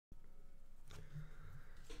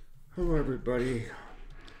Hello, everybody.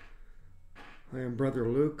 I am Brother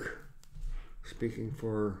Luke, speaking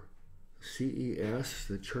for C.E.S,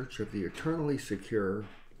 the Church of the Eternally Secure.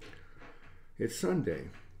 It's Sunday.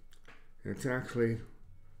 It's actually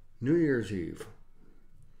New Year's Eve,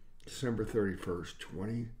 December 31st,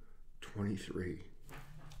 2023.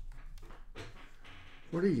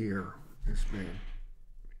 What a year it's been.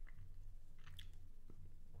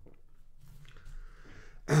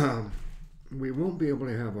 We won't be able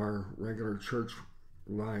to have our regular church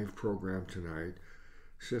live program tonight.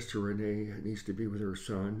 Sister Renee needs to be with her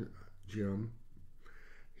son, Jim.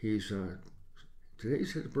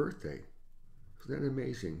 Today's his birthday. Isn't that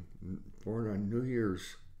amazing? Born on New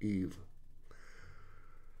Year's Eve,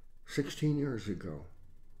 16 years ago.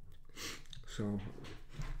 So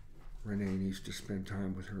Renee needs to spend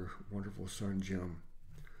time with her wonderful son, Jim.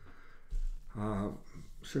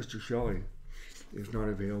 Sister Shelley is not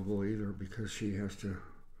available either because she has to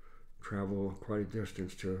travel quite a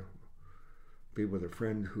distance to be with a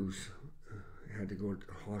friend who's had to go to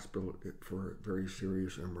the hospital for a very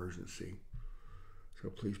serious emergency. So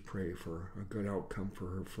please pray for a good outcome for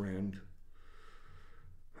her friend.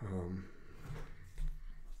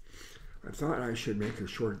 I thought I should make a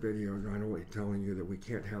short video not only telling you that we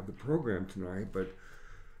can't have the program tonight, but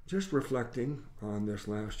just reflecting on this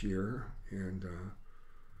last year and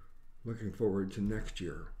looking forward to next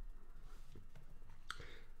year.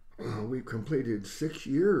 We've completed 6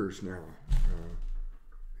 years now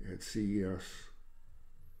at C.E.S.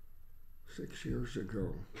 6 years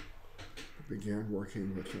ago, I began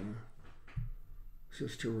working with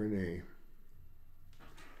Sister Renee.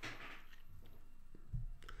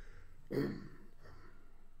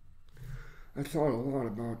 I thought a lot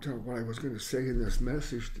about what I was going to say in this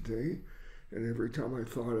message today, and every time I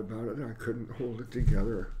thought about it, I couldn't hold it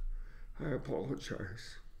together. I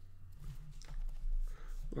apologize.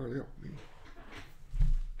 Lord, help me.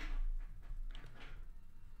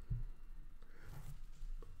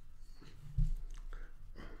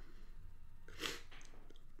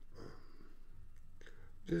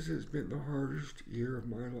 This has been the hardest year of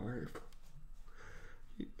my life.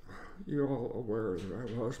 You're all aware that I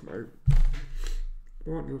lost my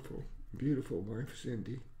wonderful, beautiful wife,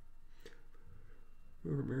 Cindy.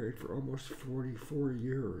 We were married for almost 44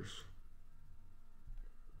 years.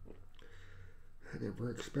 I never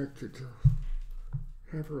expected to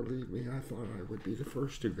have her leave me. I thought I would be the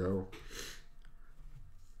first to go.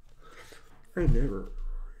 I never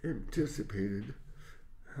anticipated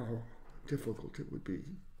how difficult it would be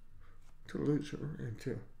to lose her and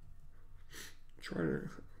to try to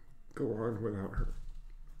go on without her.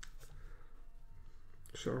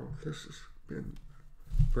 So this has been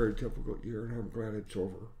a very difficult year, and I'm glad it's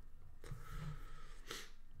over.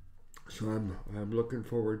 So I'm looking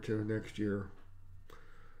forward to next year,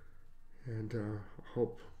 and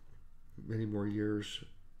hope many more years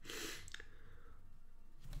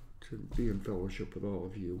to be in fellowship with all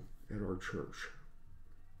of you at our church.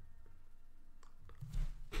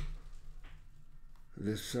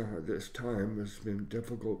 This time has been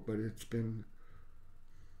difficult, but it's been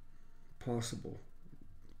possible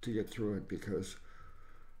to get through it because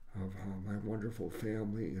of my wonderful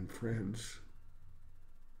family and friends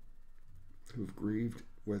who've grieved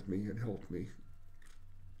with me and helped me,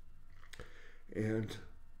 and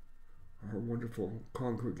our wonderful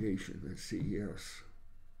congregation at C.E.S.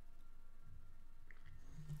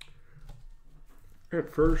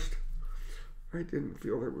 At first, I didn't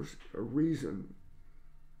feel there was a reason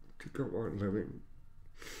to go on living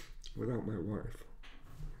without my wife.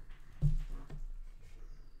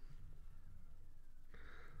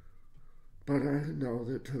 But I know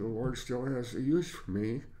that the Lord still has a use for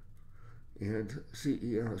me, and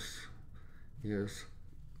C.E.S. is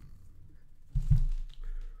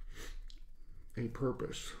a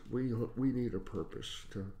purpose. We need a purpose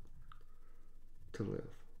to live.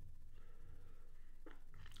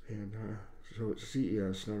 And so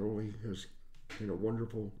C.E.S. not only has been a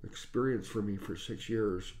wonderful experience for me for 6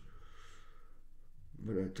 years,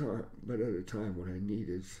 but at a time when I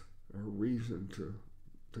needed a reason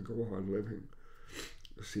to go on living,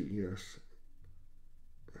 C.E.S.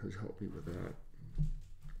 has helped me with that.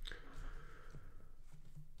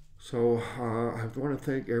 So I want to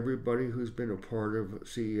thank everybody who's been a part of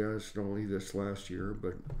C.E.S. not only this last year,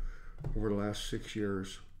 but over the last 6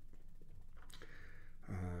 years.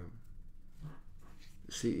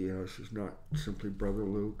 C.E.S. is not simply Brother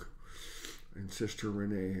Luke and Sister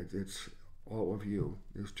Renee. It's all of you.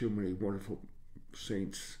 There's too many wonderful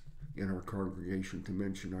saints in our congregation to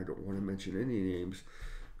mention. I don't want to mention any names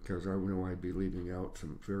because I know I'd be leaving out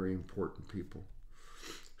some very important people.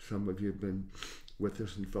 Some of you have been with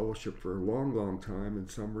us in fellowship for a long, long time, and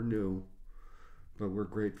some are new, but we're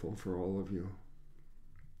grateful for all of you.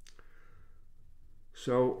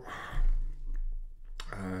 So,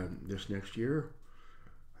 this next year,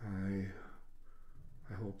 I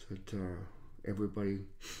hope that everybody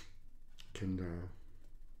can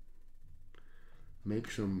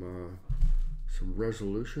make some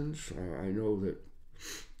resolutions. I know that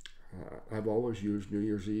I've always used New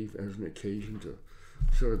Year's Eve as an occasion to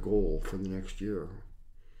set a goal for the next year,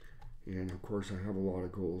 and of course I have a lot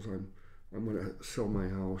of goals. I'm going to sell my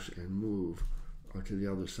house and move to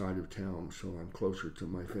the other side of town so I'm closer to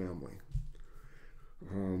my family.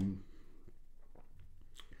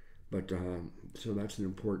 So that's an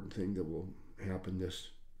important thing that will happen this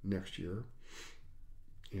next year.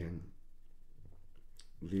 And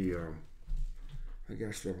I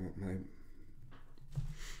guess my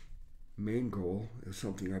main goal is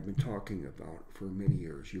something I've been talking about for many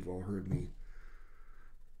years. You've all heard me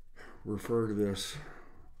refer to this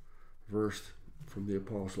verse from the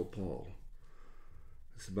Apostle Paul.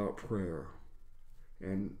 It's about prayer,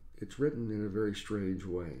 and it's written in a very strange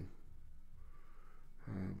way.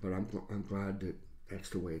 But I'm glad that that's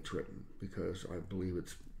the way it's written, because I believe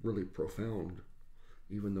it's really profound,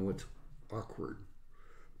 even though it's awkward.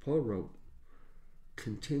 Paul wrote,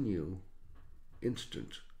 "Continue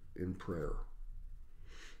instant in prayer."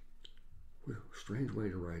 Strange way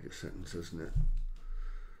to write a sentence, isn't it?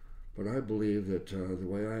 But I believe that the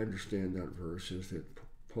way I understand that verse is that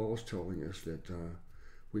Paul's telling us that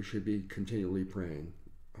we should be continually praying.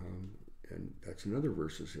 And that's another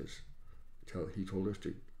verse that says, he told us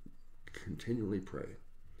to continually pray.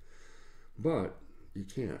 But you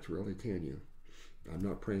can't, really, can you? I'm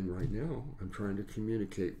not praying right now. I'm trying to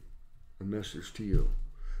communicate a message to you.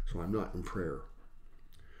 So I'm not in prayer.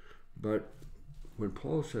 But when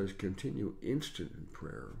Paul says continue instant in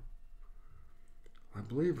prayer, I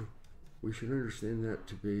believe we should understand that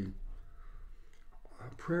to be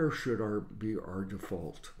prayer should be our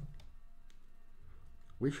default.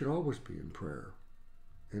 We should always be in prayer.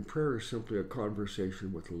 And prayer is simply a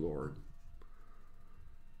conversation with the Lord.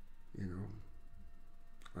 You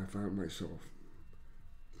know, I found myself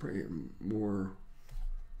praying more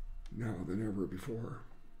now than ever before.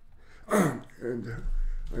 And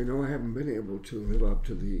I know I haven't been able to live up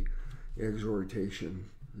to the exhortation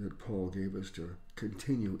that Paul gave us to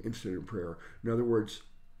continue instant in prayer. In other words,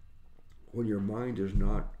 when your mind is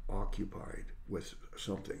not occupied with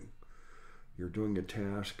something, you're doing a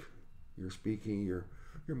task, you're speaking, your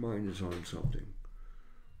mind is on something.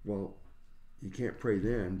 Well, you can't pray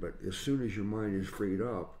then, but as soon as your mind is freed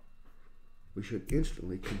up, we should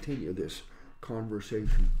instantly continue this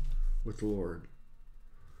conversation with the Lord.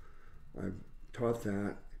 I've taught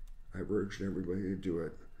that. I've urged everybody to do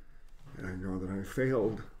it. And I know that I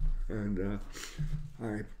failed, and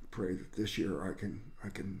I pray that this year I can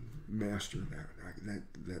master that.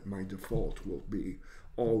 That my default will be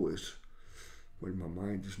always, when my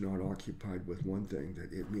mind is not occupied with one thing,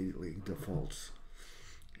 that it immediately defaults,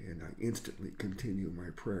 and I instantly continue my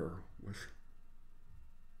prayer with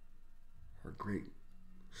our great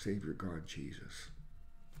Savior God Jesus.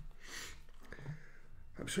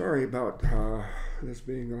 I'm sorry about this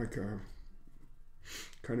being like a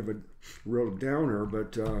kind of a real downer,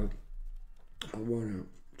 but I want to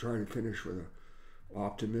try to finish with an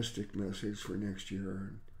optimistic message for next year,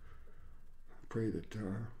 and pray that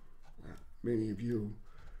many of you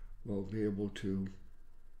will be able to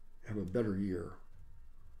have a better year.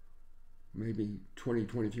 Maybe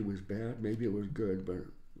 2023 was bad, maybe it was good, but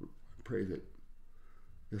I pray that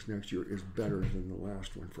this next year is better than the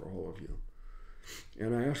last one for all of you.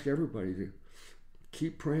 And I ask everybody to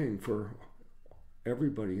keep praying for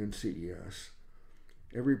everybody in CES.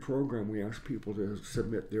 Every program we ask people to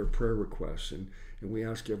submit their prayer requests, and we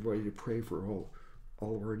ask everybody to pray for all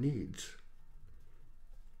of our needs.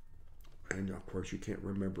 And of course you can't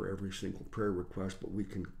remember every single prayer request, but we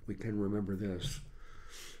can remember this: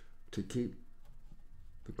 to keep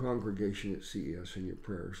the congregation at CES in your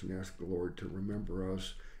prayers, and ask the Lord to remember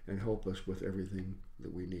us and help us with everything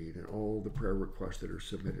that we need and all the prayer requests that are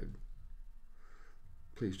submitted.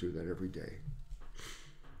 Please do that every day.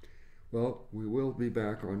 Well, we will be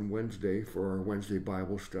back on Wednesday for our Wednesday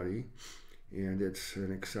Bible study, and it's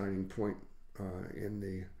an exciting point in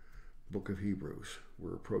the book of Hebrews.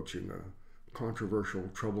 We're approaching a controversial,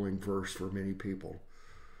 troubling verse for many people.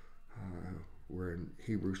 We're in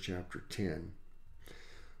Hebrews chapter 10.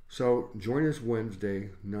 So join us Wednesday,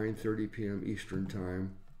 9:30 p.m. Eastern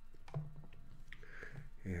Time,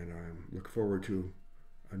 and I look forward to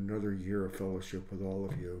another year of fellowship with all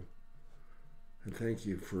of you. And thank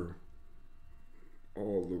you for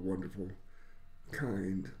all the wonderful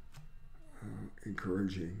kind,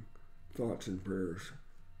 encouraging thoughts and prayers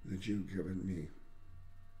that you've given me.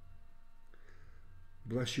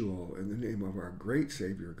 Bless you all in the name of our great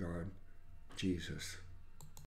Savior God, Jesus.